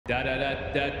Da da da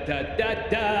da da da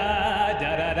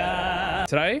da da da.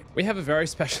 Today we have a very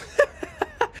special.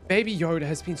 Baby Yoda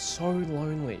has been so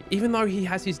lonely. Even though he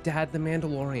has his dad, the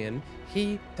Mandalorian,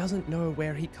 he doesn't know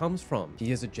where he comes from.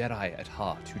 He is a Jedi at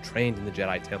heart who trained in the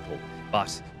Jedi Temple.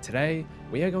 But today,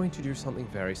 we are going to do something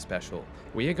very special.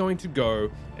 We are going to go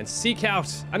and seek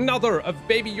out another of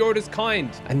Baby Yoda's kind,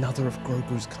 another of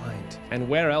Grogu's kind. And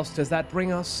where else does that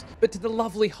bring us but to the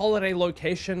lovely holiday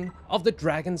location of the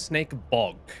Dragon Snake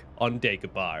Bog on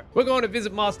Dagobah. We're going to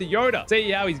visit Master Yoda. See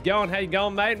how he's going. How you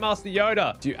going, mate? Master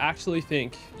Yoda. Do you actually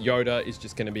think Yoda is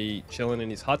just going to be chilling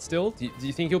in his hut still? Do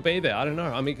you think he'll be there? I don't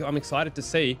know. I'm excited to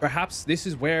see. Perhaps this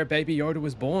is where Baby Yoda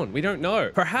was born. We don't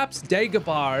know. Perhaps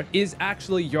Dagobah is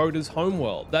actually Yoda's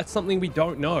homeworld. That's something we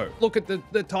don't know. Look at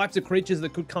the types of creatures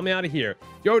that could come out of here.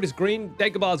 Yoda's green,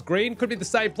 Dagobah's green. Could be the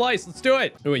same place. Let's do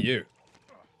it. Who are you?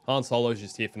 Han Solo's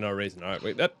just here for no reason. All right,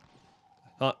 wait.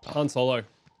 Han Solo.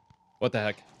 What the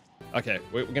heck? Okay,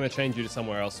 we're gonna change you to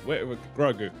somewhere else. We're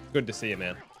Grogu. Good to see you,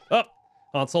 man. Oh,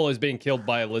 Han Solo's being killed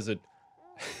by a lizard.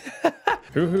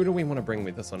 Who do we want to bring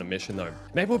with us on a mission, though?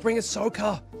 Maybe we'll bring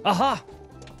Ahsoka. Aha!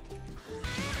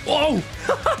 Whoa!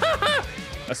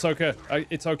 Ahsoka,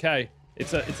 it's okay.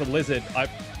 It's a lizard.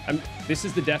 This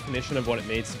is the definition of what it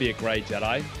means to be a grey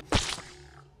Jedi.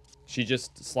 She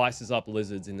just slices up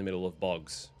lizards in the middle of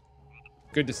bogs.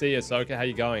 Good to see you, Ahsoka. How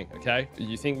you going? Okay.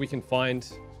 You think we can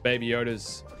find Baby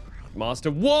Yoda's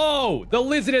master? Whoa! The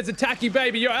lizard is attacking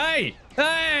Baby Yoda. Hey!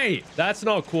 Hey! That's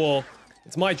not cool.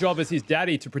 It's my job as his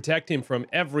daddy to protect him from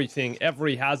everything,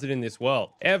 every hazard in this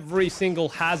world. Every single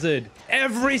hazard.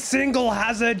 Every single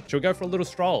hazard! Shall we go for a little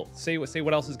stroll? See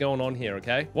what else is going on here,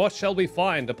 okay? What shall we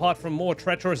find apart from more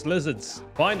treacherous lizards?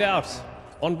 Find out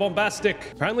on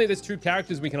Bombastic. Apparently there's 2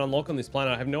 characters we can unlock on this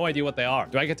planet. I have no idea what they are.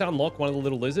 Do I get to unlock one of the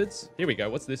little lizards? Here we go.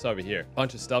 What's this over here?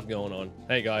 Bunch of stuff going on.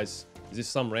 Hey guys, is this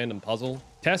some random puzzle?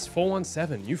 Test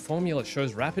 417. New formula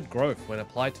shows rapid growth when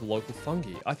applied to local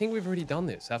fungi. I think we've already done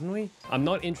this, haven't we? I'm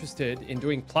not interested in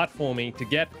doing platforming to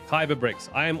get kyber bricks.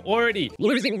 I am already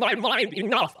losing my mind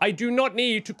enough. I do not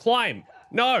need to climb.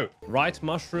 No. Right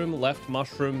mushroom, left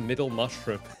mushroom, middle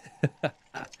mushroom.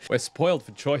 We're spoiled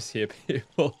for choice here,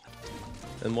 people.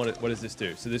 And what does this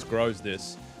do? So this grows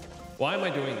this. Why am I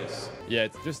doing this? Yeah,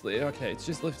 it's just, okay, it's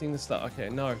just lifting the stuff. Okay,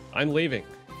 no, I'm leaving.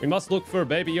 We must look for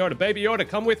Baby Yoda. Baby Yoda,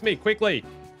 come with me, quickly.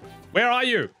 Where are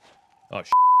you? Oh,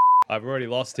 I've already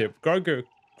lost him. Grogu.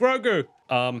 Grogu.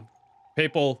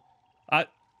 People.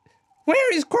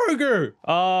 Where is Grogu?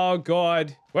 Oh,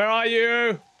 God. Where are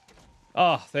you?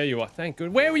 Oh, there you are. Thank God.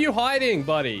 Where were you hiding,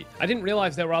 buddy? I didn't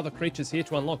realize there were other creatures here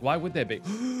to unlock. Why would there be?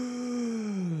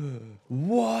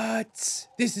 What?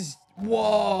 This is...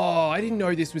 Whoa, I didn't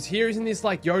know this was here. Isn't this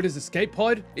like Yoda's escape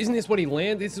pod? Isn't this what he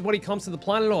landed? This is what he comes to the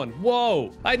planet on.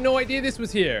 Whoa, I had no idea this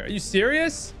was here. Are you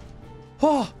serious?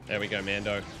 Oh, there we go,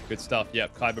 Mando. Good stuff.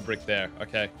 Yep, kyber brick there.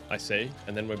 Okay, I see.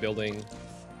 And then we're building...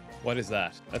 What is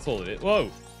that? That's all it is.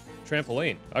 Whoa,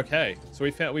 trampoline. Okay, so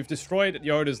we've destroyed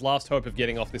Yoda's last hope of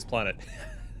getting off this planet.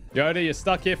 Yoda, you're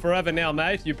stuck here forever now,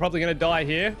 mate. You're probably going to die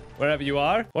here, wherever you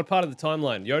are. What part of the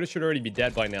timeline? Yoda should already be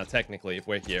dead by now, technically, if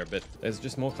we're here, but there's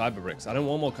just more kyber bricks. I don't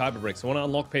want more kyber bricks. I want to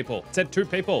unlock people. It said 2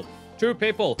 people. 2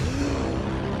 people.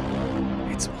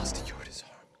 It's Master Yoda's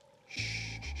home.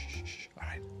 Shh. All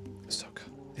right, Ahsoka,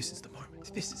 this is the moment.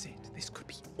 This is it. This could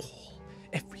be all.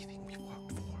 Everything we've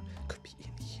worked for could be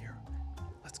in here.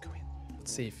 Let's go in.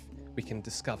 Let's see if we can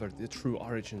discover the true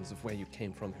origins of where you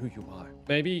came from, who you are.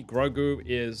 Maybe Grogu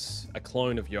is a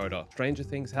clone of Yoda. Stranger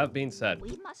things have been said.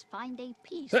 We must find a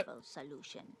peaceful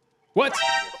solution. What?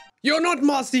 You're not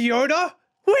Master Yoda?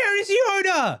 Where is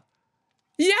Yoda?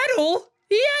 Yaddle?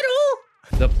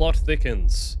 Yaddle? The plot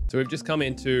thickens. So we've just come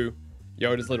into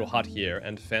Yoda's little hut here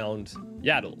and found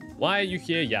Yaddle. Why are you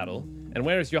here, Yaddle? And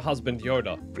where is your husband,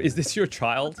 Yoda? Is this your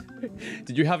child?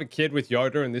 Did you have a kid with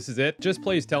Yoda and this is it? Just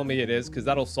please tell me it is, because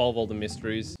that'll solve all the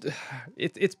mysteries.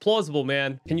 It's plausible,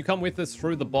 man. Can you come with us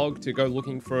through the bog to go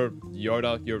looking for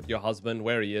Yoda, your husband,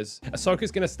 where he is?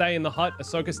 Ahsoka's gonna stay in the hut.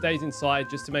 Ahsoka stays inside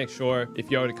just to make sure if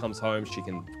Yoda comes home, she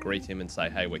can greet him and say,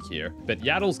 hey, we're here. But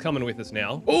Yaddle's coming with us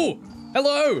now. Oh,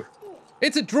 hello.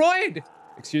 It's a droid.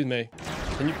 Excuse me.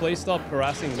 Can you please stop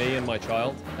harassing me and my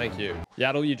child? Thank you.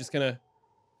 Yaddle, you're just gonna...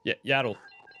 Yeah, Yaddle.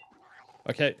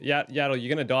 Okay, Yaddle, you're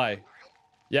gonna die.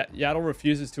 Yeah, Yaddle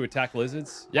refuses to attack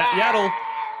lizards. Yeah, Yaddle!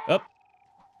 Up.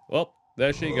 Well,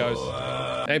 there she goes.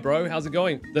 Hey, bro, how's it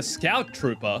going? The Scout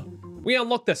Trooper? We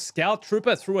unlocked the Scout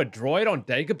Trooper through a droid on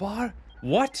Dagobah?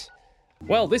 What?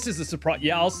 Well, this is a surprise.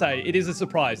 Yeah, I'll say it is a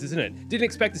surprise, isn't it? Didn't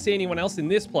expect to see anyone else in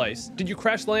this place. Did you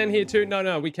crash land here too?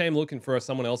 No, we came looking for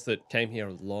someone else that came here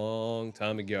a long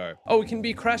time ago. Oh, it can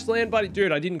be crash land, buddy.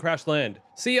 Dude, I didn't crash land.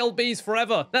 CLBs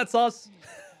forever. That's us.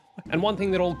 And one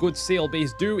thing that all good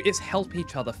CLBs do is help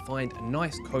each other find a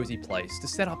nice, cozy place to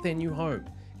set up their new home,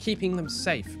 keeping them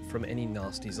safe from any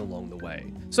nasties along the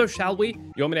way. So shall we?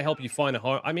 You want me to help you find a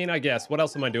home? I mean, I guess. What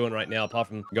else am I doing right now apart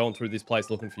from going through this place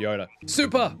looking for Yoda?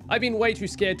 Super! I've been way too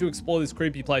scared to explore this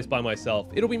creepy place by myself.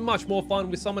 It'll be much more fun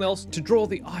with someone else to draw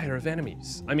the ire of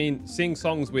enemies. I mean, sing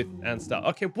songs with and stuff.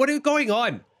 Okay, what is going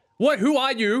on? Who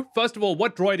are you? First of all,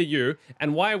 what droid are you?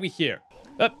 And why are we here?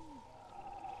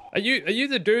 Are you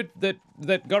the dude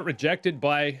that got rejected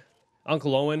by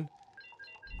Uncle Owen?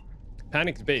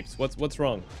 Panicked beeps. What's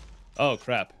wrong? Oh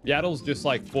crap. Yaddle's just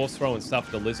like force throwing stuff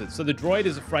at the lizards. So the droid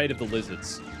is afraid of the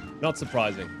lizards. Not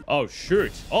surprising. Oh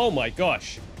shoot. Oh my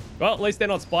gosh. Well, at least they're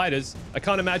not spiders. I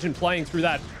can't imagine playing through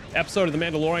that episode of The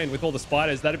Mandalorian with all the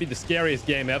spiders. That'd be the scariest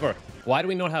game ever. Why do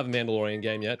we not have a Mandalorian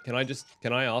game yet? Can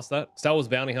I ask that? Star Wars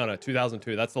Bounty Hunter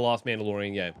 2002. That's the last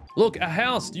Mandalorian game. Look, a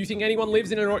house. Do you think anyone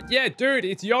lives in it? Or yeah, dude,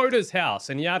 it's Yoda's house.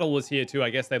 And Yaddle was here too.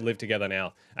 I guess they live together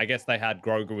now. I guess they had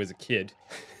Grogu as a kid.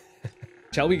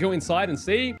 Shall we go inside and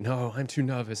see? No, I'm too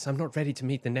nervous. I'm not ready to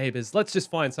meet the neighbors. Let's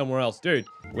just find somewhere else. Dude,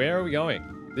 where are we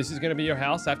going? This is going to be your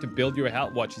house? I have to build you a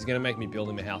house? What? She's going to make me build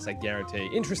him a house, I guarantee.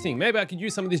 Interesting. Maybe I could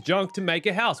use some of this junk to make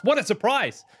a house. What a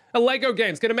surprise! A Lego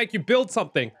game's going to make you build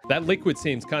something. That liquid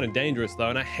seems kind of dangerous though,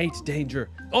 and I hate danger.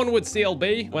 Onward,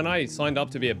 CLB. When I signed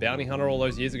up to be a bounty hunter all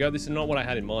those years ago, this is not what I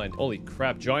had in mind. Holy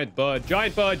crap. Giant bird.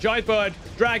 Giant bird. Giant bird.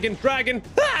 Dragon. Dragon.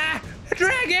 Ah!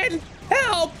 Dragon!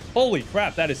 Help! Holy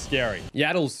crap, that is scary.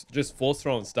 Yaddle's just force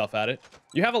throwing stuff at it.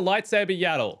 You have a lightsaber,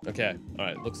 Yaddle. Okay, all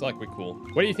right, looks like we're cool.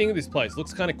 What do you think of this place?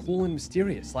 Looks kind of cool and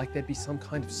mysterious, like there'd be some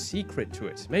kind of secret to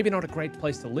it. Maybe not a great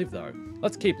place to live though.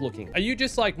 Let's keep looking. Are you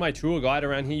just like my tour guide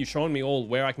around here? You showing me all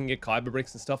where I can get kyber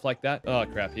bricks and stuff like that? Oh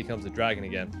crap, here comes the dragon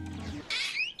again.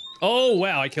 Oh,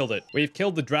 wow, I killed it. We've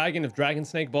killed the dragon of Dragon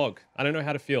Snake Bog. I don't know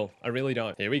how to feel. I really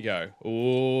don't. Here we go.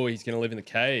 Oh, he's gonna live in the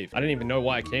cave. I don't even know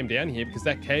why I came down here because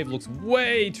that cave looks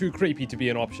way too creepy to be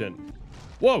an option.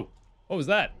 Whoa, what was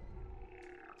that?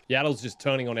 Yaddle's just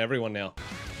turning on everyone now.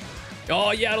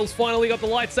 Oh, Yaddle's finally got the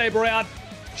lightsaber out.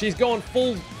 She's gone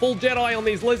full Jedi on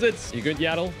these lizards. You good,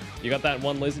 Yaddle? You got that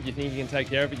one lizard? You think you can take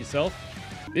care of it yourself?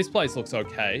 This place looks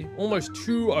okay. Almost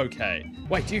too okay.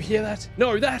 Wait, do you hear that?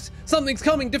 No, something's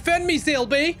coming. Defend me,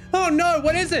 CLB. Oh no,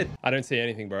 what is it? I don't see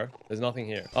anything, bro. There's nothing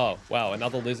here. Oh, wow.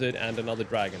 Another lizard and another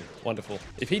dragon. Wonderful.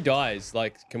 If he dies,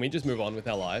 like, can we just move on with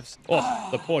our lives? Oh,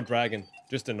 the poor dragon.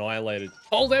 Just annihilated.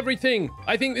 Hold everything.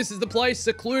 I think this is the place,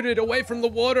 secluded, away from the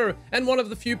water, and one of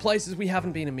the few places we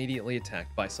haven't been immediately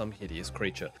attacked by some hideous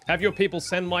creature. Have your people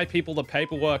send my people the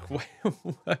paperwork.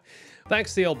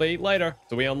 Thanks, CLB. Later.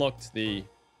 So we unlocked the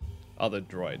other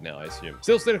droid now, I assume.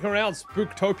 Still sticking around,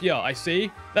 Spooktopia, I see.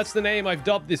 That's the name I've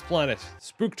dubbed this planet.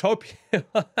 Spooktopia.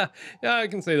 Yeah, I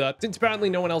can see that. Since apparently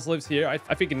no one else lives here,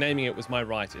 I figured naming it was my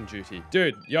right and duty.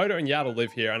 Dude, Yoda and Yaddle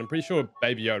live here, and I'm pretty sure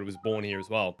Baby Yoda was born here as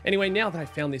well. Anyway, now that I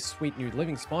found this sweet new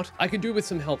living spot, I could do with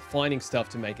some help finding stuff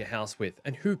to make a house with.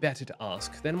 And who better to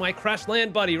ask than my crash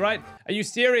land buddy, right? Are you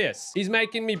serious? He's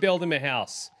making me build him a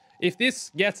house. If this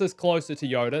gets us closer to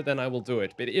Yoda, then I will do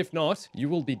it. But if not, you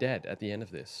will be dead at the end of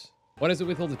this. What is it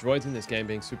with all the droids in this game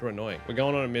being super annoying? We're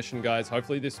going on a mission, guys.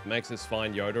 Hopefully this makes us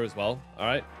find Yoda as well. All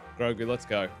right, Grogu, let's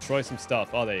go. Destroy some stuff.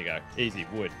 Oh, there you go. Easy,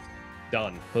 wood.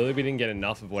 Done. Clearly we didn't get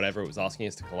enough of whatever it was asking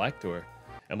us to collect, or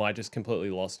am I just completely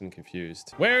lost and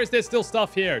confused? Where is there still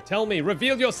stuff here? Tell me.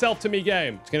 Reveal yourself to me,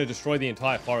 game. It's going to destroy the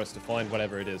entire forest to find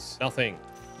whatever it is. Nothing.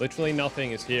 Literally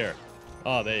nothing is here.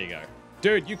 Oh, there you go.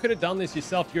 Dude, you could have done this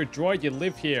yourself. You're a droid. You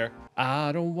live here.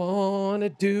 I don't want to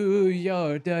do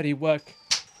your dirty work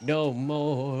no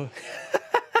more.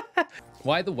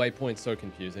 Why are the waypoints so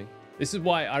confusing? This is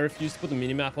why I refuse to put the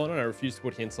minimap on and I refuse to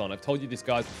put hints on. I've told you this,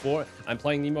 guys, before. I'm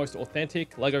playing the most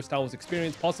authentic LEGO Star Wars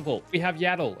experience possible. We have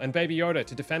Yaddle and Baby Yoda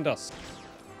to defend us.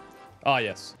 Ah,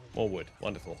 yes. More wood.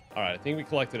 Wonderful. All right, I think we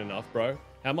collected enough, bro.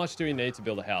 How much do we need to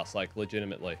build a house? Like,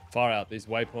 legitimately. Far out. These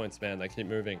waypoints, man, they keep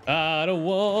moving. I don't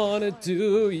want to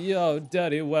do your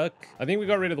dirty work. I think we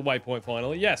got rid of the waypoint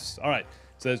finally. Yes. All right.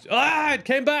 So, it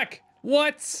came back.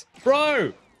 What?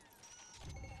 Bro!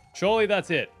 Surely that's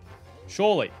it.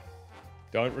 Surely.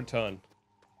 Don't return.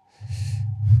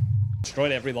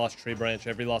 Destroyed every last tree branch,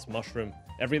 every last mushroom,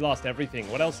 every last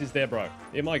everything. What else is there, bro?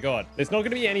 Oh my god. There's not going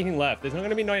to be anything left. There's not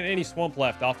going to be any swamp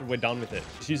left after we're done with it.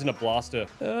 Just using a blaster.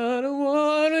 I don't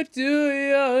want to do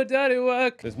your dirty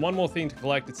work. There's one more thing to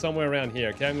collect. It's somewhere around here.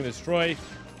 Okay, I'm going to destroy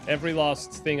Every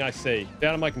last thing I see.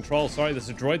 Out of my control. Sorry, there's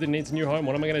a droid that needs a new home.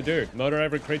 What am I going to do? Murder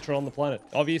every creature on the planet.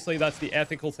 Obviously, that's the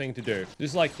ethical thing to do.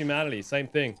 Just like humanity, same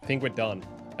thing. Think we're done.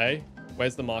 Hey,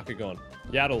 where's the marker gone?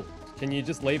 Yaddle, can you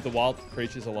just leave the wild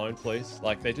creatures alone, please?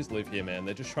 Like, they just live here, man.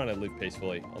 They're just trying to live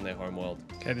peacefully on their home world.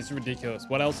 Okay, this is ridiculous.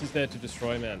 What else is there to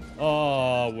destroy, man?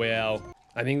 Oh, wow.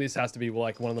 I think this has to be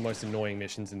like one of the most annoying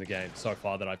missions in the game so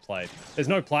far that I've played. There's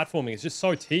no platforming. It's just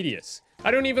so tedious.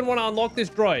 I don't even want to unlock this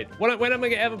droid. When am I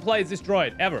going to ever play as this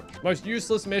droid? Ever. Most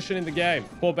useless mission in the game.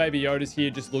 Poor baby Yoda's here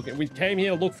just looking. We came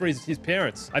here to look for his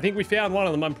parents. I think we found one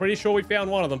of them. I'm pretty sure we found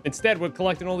one of them. Instead, we're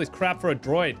collecting all this crap for a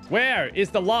droid. Where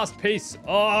is the last piece?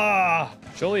 Oh,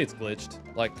 surely it's glitched.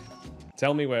 Like,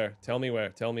 tell me where. Tell me where.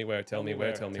 Tell me where. Tell me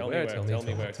where. Tell me where. Tell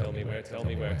me where. Tell me where. Tell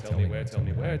me where. Tell me where. Tell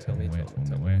me where. Tell me where.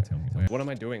 Tell me where. Tell me where. What am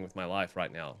I doing with my life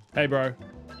right now? Hey, bro.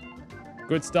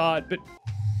 Good start, but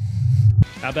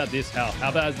how about this house? How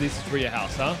about this is for your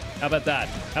house, huh? How about that?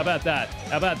 How about that?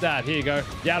 How about that? Here you go.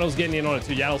 Yaddle's getting in on it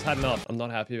too. Yaddle's had enough. I'm not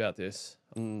happy about this.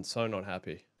 I'm so not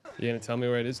happy. You gonna tell me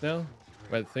where it is now?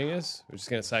 Where the thing is? We're just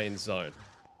gonna say in the zone.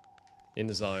 In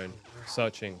the zone.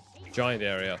 Searching. Giant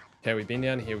area. Okay, we've been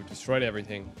down here. We've destroyed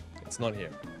everything. It's not here.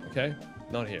 Okay?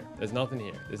 Not here. There's nothing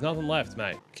here. There's nothing left,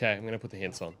 mate. Okay, I'm gonna put the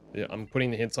hints on. Yeah, I'm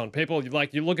putting the hints on. People,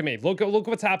 like, you look at me. Look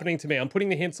what's happening to me. I'm putting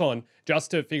the hints on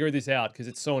just to figure this out because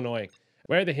it's so annoying.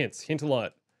 Where are the hints? Hint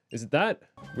alert. Is it that?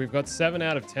 We've got 7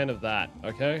 out of 10 of that,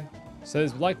 okay? So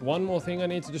there's like one more thing I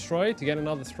need to destroy to get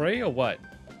another 3 or what?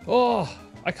 Oh,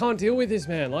 I can't deal with this,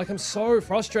 man. Like, I'm so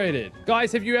frustrated.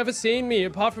 Guys, have you ever seen me,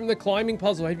 apart from the climbing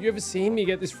puzzle, have you ever seen me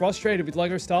get this frustrated with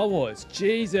Lego Star Wars?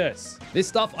 Jesus. This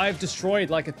stuff I've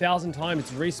destroyed like 1,000 times.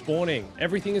 It's respawning.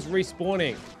 Everything is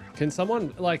respawning. Can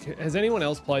someone, like, has anyone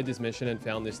else played this mission and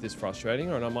found this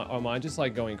frustrating? Or am I just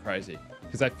like going crazy?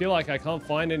 Because I feel like I can't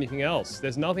find anything else.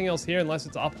 There's nothing else here unless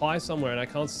it's up high somewhere and I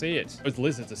can't see it. Those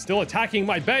lizards are still attacking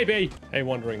my baby. Hey,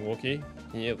 Wandering Wookiee,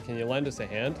 can you lend us a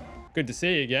hand? Good to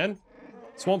see you again.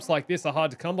 Swamps like this are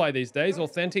hard to come by these days.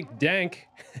 Authentic, dank,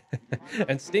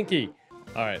 and stinky.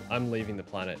 All right, I'm leaving the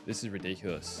planet. This is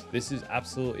ridiculous. This is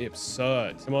absolutely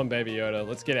absurd. Come on, Baby Yoda.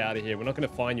 Let's get out of here. We're not going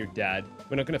to find your dad.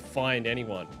 We're not going to find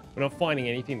anyone. We're not finding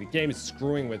anything. The game is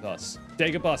screwing with us.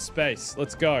 Dagobah space.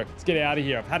 Let's go. Let's get out of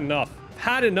here. I've had enough.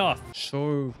 Had enough.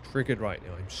 So triggered right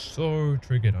now. I'm so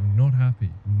triggered. I'm not happy.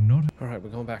 All right, we're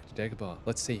going back to Dagobah.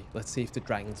 Let's see if the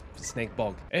dragon's snake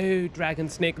bog. Oh, dragon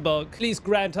snake bog. Please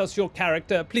grant us your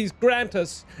character. Please grant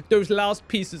us those last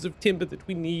pieces of timber that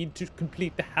we need to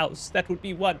complete the house. That would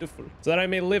be wonderful. So that I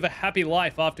may live a happy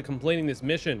life after completing this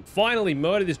mission. Finally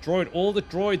murder this droid. All the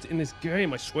droids in this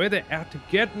game, I swear they're out to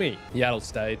get me. Yaddle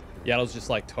stayed. Yaddle's just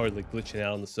like totally glitching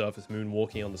out on the surface,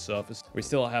 moonwalking on the surface. We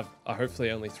still have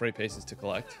hopefully only 3 pieces to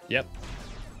collect. Yep.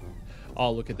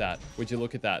 Oh, look at that. Would you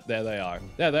look at that? There they are.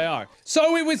 There they are.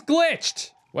 So it was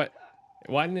glitched. What?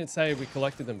 Why didn't it say we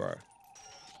collected them, bro?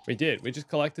 We did. We just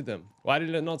collected them. Why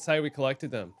did it not say we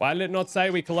collected them? Why did it not say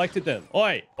we collected them?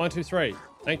 Oi. 1, 2, 3.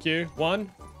 Thank you.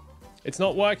 1. It's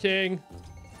not working.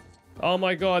 Oh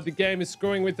my god, the game is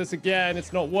screwing with us again.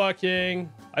 It's not working.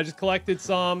 I just collected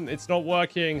some. It's not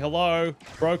working. Hello?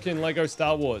 Broken Lego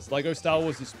Star Wars. Lego Star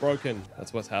Wars is broken.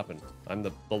 That's what's happened. I'm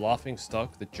the laughing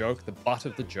stock, the joke, the butt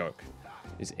of the joke.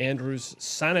 Is Andrew's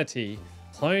sanity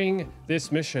playing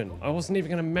this mission? I wasn't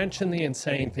even going to mention the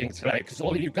insane thing today because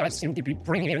all of you guys seem to be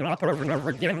bringing it up over and over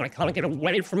again and I can't get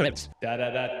away from it. Da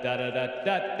da da da da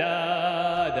da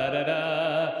da da da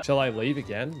da. Shall I leave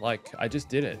again? Like, I just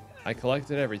did it. I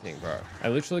collected everything, bro. I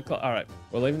literally, all right,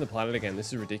 we're leaving the planet again.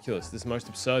 This is ridiculous. This is the most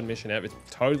absurd mission ever. It's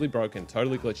totally broken,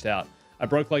 totally glitched out. I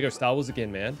broke Lego Star Wars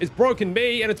again, man. It's broken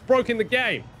me and it's broken the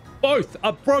game. Both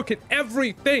are broken.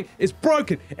 Everything is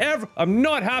broken. I'm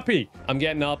not happy. I'm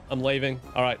getting up. I'm leaving.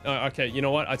 All right. Okay. You know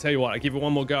what? I tell you what. I give it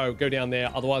one more go. Go down there.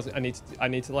 Otherwise, I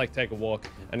need to like take a walk.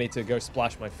 I need to go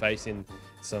splash my face in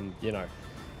some, you know.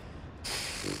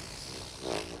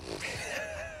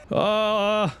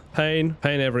 Pain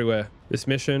everywhere. This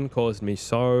mission caused me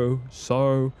so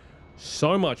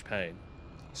much pain.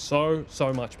 So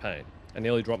much pain. I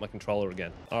nearly dropped my controller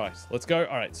again. All right, let's go.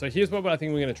 All right, so here's what I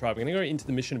think we're going to try. We're going to go into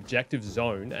the mission objective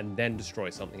zone and then destroy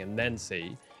something and then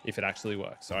see if it actually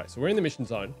works. All right, so we're in the mission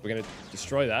zone. We're going to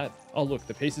destroy that. Oh, look,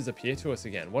 the pieces appear to us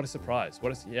again. What a surprise.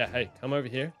 Yeah, hey, come over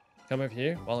here. Come over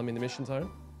here while I'm in the mission zone.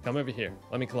 Come over here.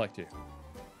 Let me collect you.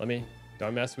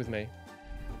 Don't mess with me.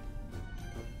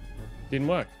 Didn't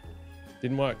work.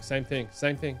 Didn't work. Same thing.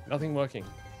 Nothing working.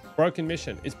 Broken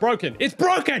mission. It's broken. It's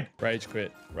broken! Rage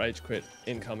quit. Rage quit.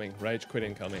 Incoming. Rage quit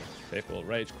incoming. People,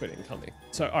 rage quit incoming.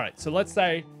 So, all right. So let's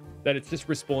say that it's just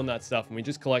respawned that stuff and we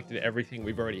just collected everything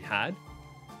we've already had.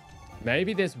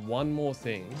 Maybe there's one more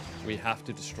thing we have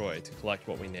to destroy to collect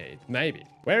what we need. Maybe.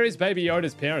 Where is Baby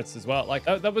Yoda's parents as well? Like,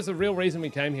 that was the real reason we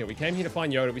came here. We came here to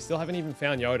find Yoda. We still haven't even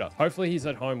found Yoda. Hopefully he's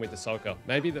at home with Ahsoka.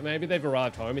 Maybe they've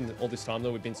arrived home in all this time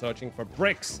that we've been searching for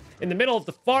bricks in the middle of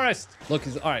the forest. Look,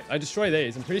 all right, I destroy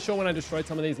these. I'm pretty sure when I destroyed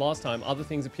some of these last time, other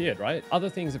things appeared, right? Other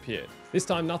things appeared. This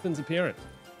time, nothing's appearing.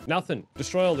 Nothing.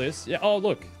 Destroy all this. Yeah. Oh,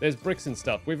 look, there's bricks and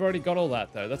stuff. We've already got all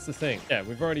that though. That's the thing. Yeah,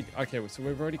 we've already, okay, so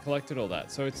we've already collected all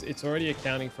that. So it's already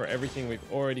accounting for everything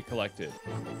we've already collected.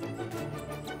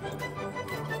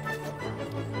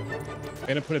 I'm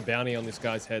gonna put a bounty on this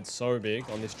guy's head so big,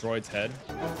 on this droid's head.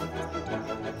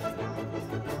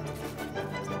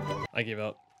 I give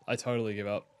up. I totally give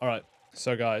up. All right.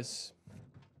 So guys,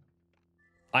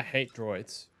 I hate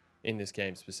droids in this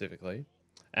game specifically.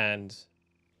 And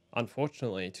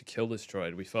unfortunately, to kill this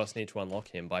droid, we first need to unlock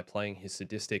him by playing his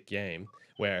sadistic game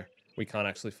where we can't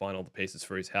actually find all the pieces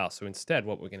for his house. So instead,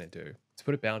 what we're going to do is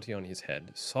put a bounty on his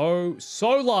head so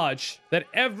large that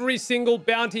every single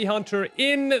bounty hunter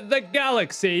in the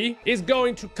galaxy is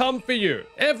going to come for you.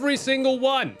 Every single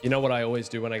one. You know what I always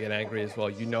do when I get angry as well?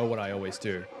 You know what I always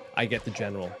do? I get the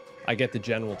general. I get the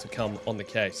general to come on the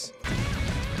case.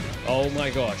 Oh my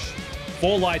gosh.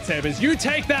 4 lightsabers. You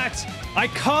take that! I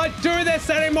can't do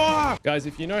this anymore! Guys,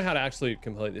 if you know how to actually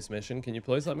complete this mission, can you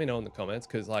please let me know in the comments?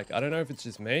 Because, like, I don't know if it's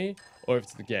just me or if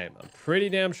it's the game. I'm pretty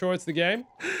damn sure it's the game.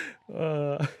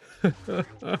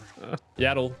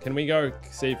 Yaddle, can we go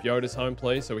see if Yoda's home,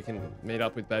 please? So we can meet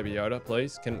up with Baby Yoda,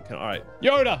 please? All right.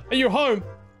 Yoda, are you home?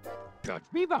 Judge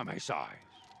me by my size.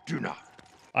 Do not.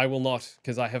 I will not,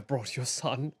 because I have brought your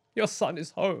son. Your son is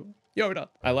home. Yoda.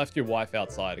 I left your wife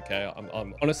outside, okay?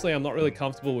 Honestly, I'm not really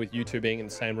comfortable with you two being in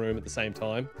the same room at the same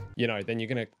time. You know, then you're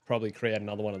gonna probably create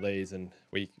another one of these and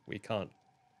we can't.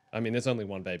 I mean, there's only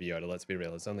one Baby Yoda, let's be real.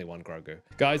 There's only one Grogu.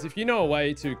 Guys, if you know a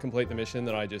way to complete the mission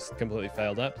that I just completely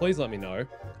failed at, please let me know.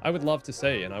 I would love to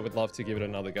see, and I would love to give it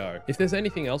another go. If there's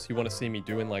anything else you want to see me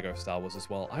do in LEGO Star Wars as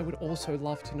well, I would also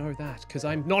love to know that, because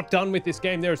I'm not done with this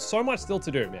game. There is so much still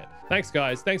to do, man. Thanks,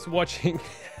 guys. Thanks for watching.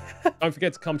 Don't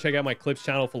forget to come check out my Clips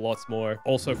channel for lots more.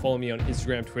 Also, follow me on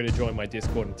Instagram, Twitter, join my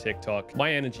Discord and TikTok.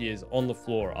 My energy is on the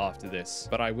floor after this,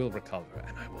 but I will recover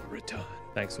and I will return.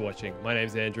 Thanks for watching. My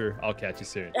name's Andrew. I'll catch you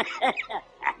soon.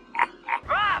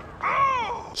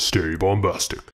 Stay bombastic.